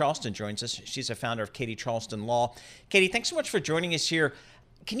 Katie Charleston joins us. She's a founder of Katie Charleston Law. Katie, thanks so much for joining us here.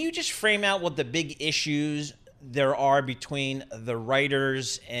 Can you just frame out what the big issues there are between the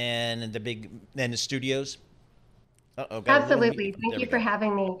writers and the studios? Absolutely. Thank you for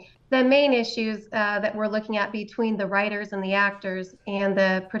having me. The main issues that we're looking at between the writers and the actors and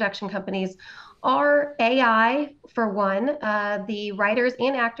the production companies are AI, for one. The writers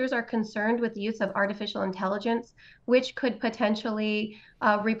and actors are concerned with the use of artificial intelligence, which could potentially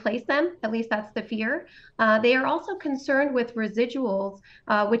replace them. At least that's the fear. They are also concerned with residuals,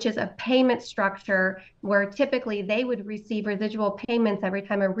 which is a payment structure where typically they would receive residual payments every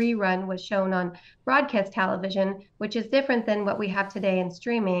time a rerun was shown on broadcast television, which is different than what we have today in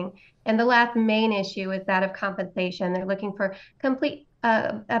streaming. And the last main issue is that of compensation. They're looking for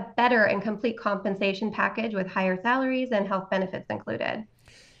a better and complete compensation package with higher salaries and health benefits included.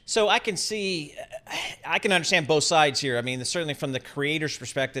 So I can understand both sides here. I mean, certainly from the creator's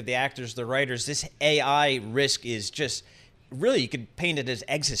perspective, the actors, the writers, this AI risk is just really, you could paint it as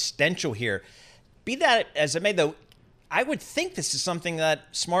existential here. Be that as it may, though, I would think this is something that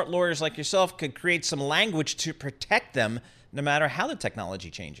smart lawyers like yourself could create some language to protect them no matter how the technology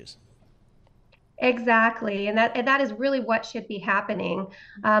changes. Exactly, and that is really what should be happening.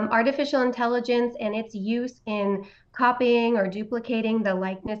 Artificial intelligence and its use in copying or duplicating the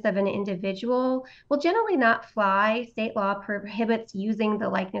likeness of an individual will generally not fly. State law prohibits using the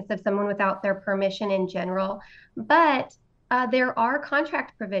likeness of someone without their permission in general, but there are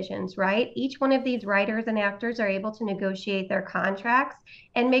contract provisions, right? Each one of these writers and actors are able to negotiate their contracts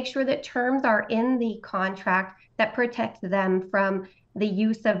and make sure that terms are in the contract that protect them from the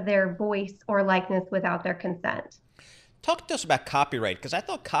use of their voice or likeness without their consent. Talk to us about copyright, because I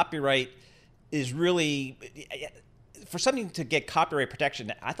thought copyright is really, for something to get copyright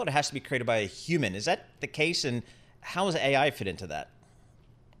protection, I thought it has to be created by a human. Is that the case? And how does AI fit into that?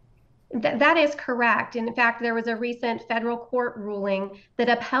 That is correct. In fact, there was a recent federal court ruling that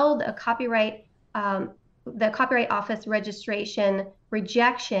upheld a the Copyright Office registration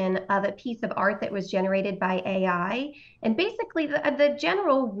rejection of a piece of art that was generated by AI. And basically, the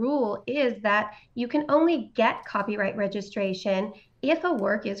general rule is that you can only get copyright registration if a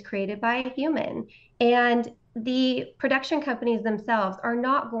work is created by a human. And the production companies themselves are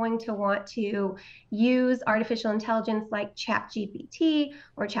not going to want to use artificial intelligence like ChatGPT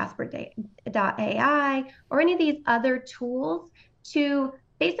or Jasper.ai or any of these other tools to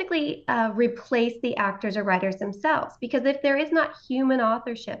basically replace the actors or writers themselves. Because if there is not human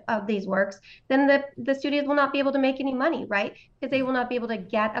authorship of these works, then the studios will not be able to make any money, right? Because they will not be able to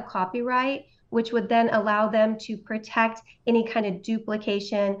get a copyright, which would then allow them to protect any kind of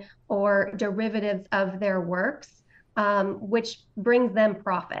duplication or derivatives of their works, which brings them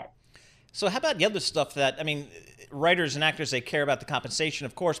profit. So how about the other stuff that, I mean, writers and actors, they care about the compensation,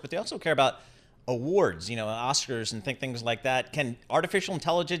 of course, but they also care about awards, Oscars and things like that. Can artificial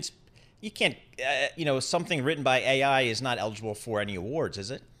intelligence, you can't, something written by AI is not eligible for any awards, is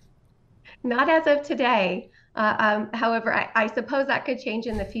it? Not as of today. However, I suppose that could change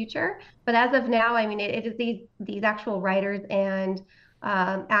in the future. But as of now, I mean, it is these actual writers and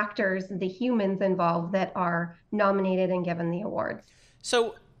actors, the humans involved, that are nominated and given the awards.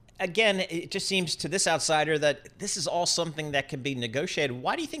 So again, it just seems to this outsider that this is all something that can be negotiated.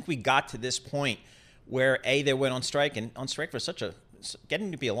 Why do you think we got to this point where they went on strike, and on strike for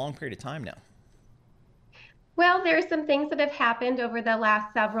getting to be a long period of time now? Well, there are some things that have happened over the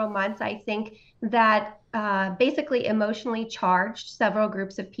last several months, I think, that basically emotionally charged several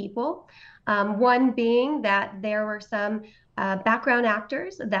groups of people. One being that there were some background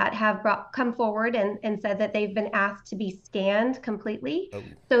actors that have come forward and said that they've been asked to be scanned completely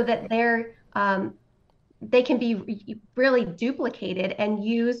so that they can be really duplicated and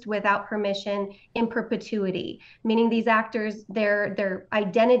used without permission in perpetuity, meaning these actors, their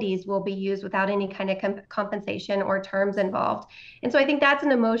identities will be used without any kind of compensation or terms involved. And so I think that's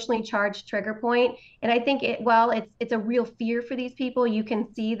an emotionally charged trigger point. And I think it's a real fear for these people. You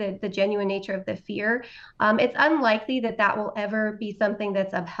can see the genuine nature of the fear. It's unlikely that will ever be something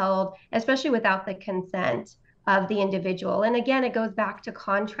that's upheld, especially without the consent of the individual. And again, it goes back to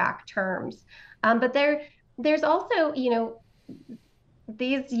contract terms. But there's also,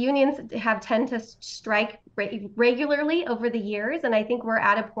 these unions have tend to strike regularly over the years. And I think we're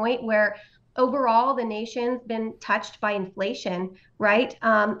at a point where overall the nation's been touched by inflation, right?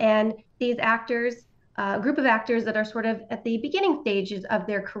 And these actors, a group of actors that are sort of at the beginning stages of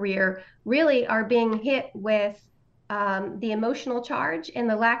their career, really are being hit with the emotional charge and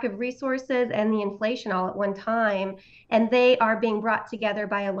the lack of resources and the inflation all at one time. And they are being brought together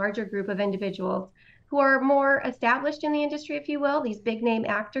by a larger group of individuals who are more established in the industry, if you will, these big name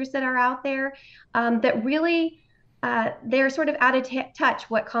actors that are out there, that really, they're sort of out of touch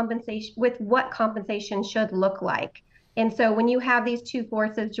with what compensation should look like. And so when you have these two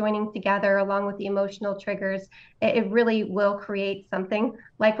forces joining together along with the emotional triggers, it really will create something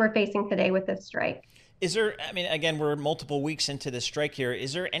like we're facing today with this strike. Is there, I mean, again, we're multiple weeks into this strike here.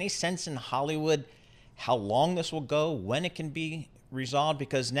 Is there any sense in Hollywood how long this will go, when it can be resolved?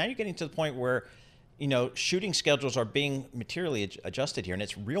 Because now you're getting to the point where, shooting schedules are being materially adjusted here, and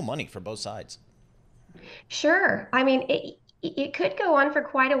it's real money for both sides. Sure. I mean, it could go on for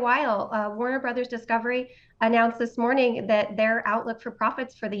quite a while. Warner Brothers Discovery announced this morning that their outlook for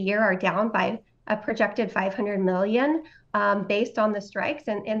profits for the year are down by a projected $500 million based on the strikes.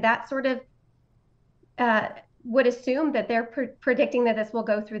 And that sort of would assume that they're predicting that this will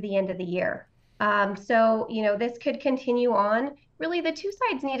go through the end of the year. So, this could continue on. Really, the two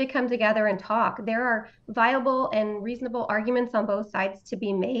sides need to come together and talk. There are viable and reasonable arguments on both sides to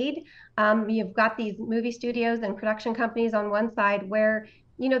be made. You've got these movie studios and production companies on one side where,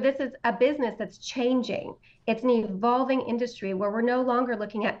 this is a business that's changing. It's an evolving industry where we're no longer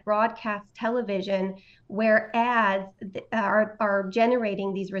looking at broadcast television where ads are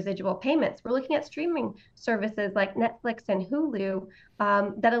generating these residual payments. We're looking at streaming services like Netflix and Hulu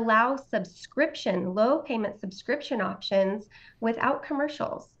that allow low payment subscription options without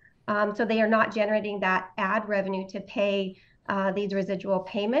commercials. So they are not generating that ad revenue to pay these residual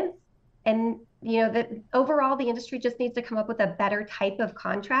payments. And overall, the industry just needs to come up with a better type of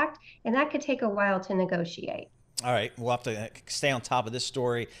contract, and that could take a while to negotiate. All right, we'll have to stay on top of this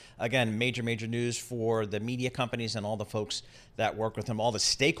story. Again, major news for the media companies and all the folks that work with them, all the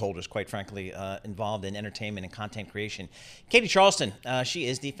stakeholders, quite frankly, involved in entertainment and content creation. Katie Charleston, she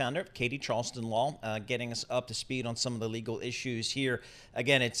is the founder of Katie Charleston Law, getting us up to speed on some of the legal issues here.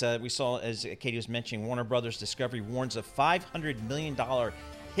 Again, it's we saw, as Katie was mentioning, Warner Brothers Discovery warns a $500 million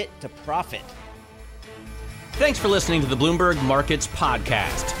hit to profit. Thanks for listening to the Bloomberg Markets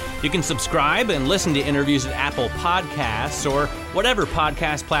Podcast. You can subscribe and listen to interviews at Apple Podcasts or whatever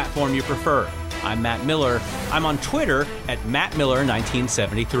podcast platform you prefer. I'm Matt Miller. I'm on Twitter at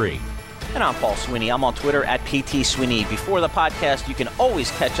MattMiller1973. And I'm Paul Sweeney. I'm on Twitter at PT Sweeney. Before the podcast, you can always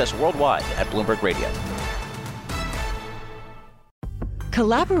catch us worldwide at Bloomberg Radio.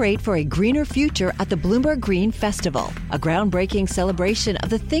 Collaborate for a greener future at the Bloomberg Green Festival, a groundbreaking celebration of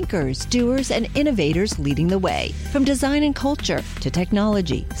the thinkers, doers, and innovators leading the way. From design and culture to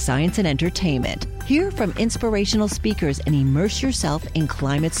technology, science, and entertainment. Hear from inspirational speakers and immerse yourself in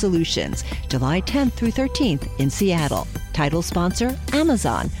climate solutions. July 10th through 13th in Seattle. Title sponsor,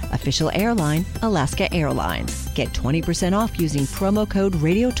 Amazon. Official airline, Alaska Airlines. Get 20% off using promo code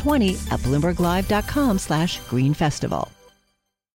Radio20 at BloombergLive.com/Green Festival.